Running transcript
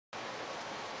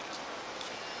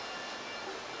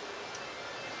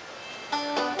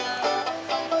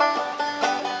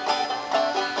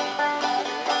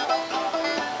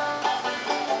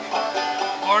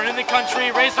the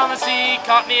country, raised on the sea.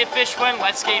 Caught me a fish when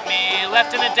life escaped me.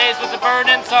 Left in a daze with the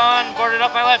burning sun. Boarded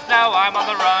up my life, now I'm on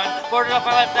the run. Boarded up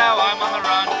my life, now I'm on the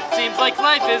run. Seems like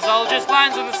life is all just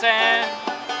lines in the sand.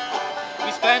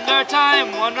 We spend our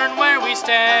time wondering where we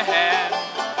stand.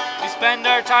 We spend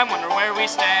our time wondering where we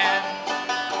stand.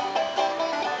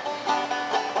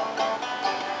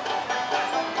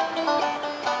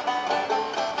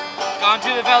 Gone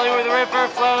to the valley where the river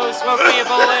flows. Smoked me a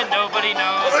bowl and nobody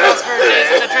knows. Lost for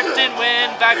days in the drifting wind.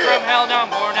 Back from hell, now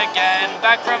I'm born again.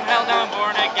 Back from hell, now I'm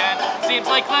born again. Seems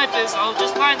like life is all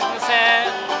just lines in the sand.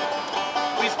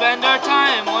 We spend our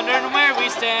time wondering where we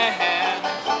stand.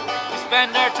 We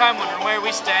spend our time wondering where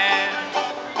we stand.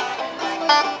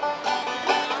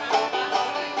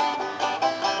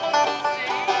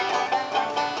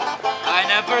 I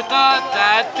never thought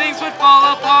that things would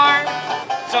fall apart.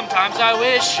 Sometimes I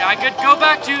wish I could go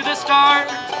back to the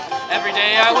start. Every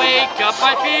day I wake up,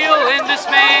 I feel in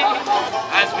dismay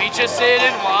as we just sit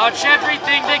and watch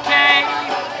everything decay.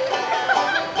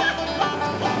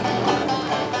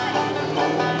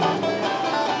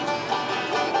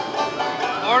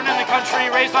 Born in the country,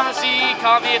 raised on the sea.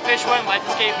 Caught me a fish when life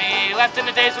escaped me. Left in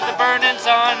the days with the burning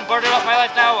sun. Boarded up my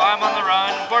life, now I'm on the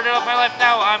run. Boarded up my life,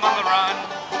 now I'm on the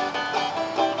run.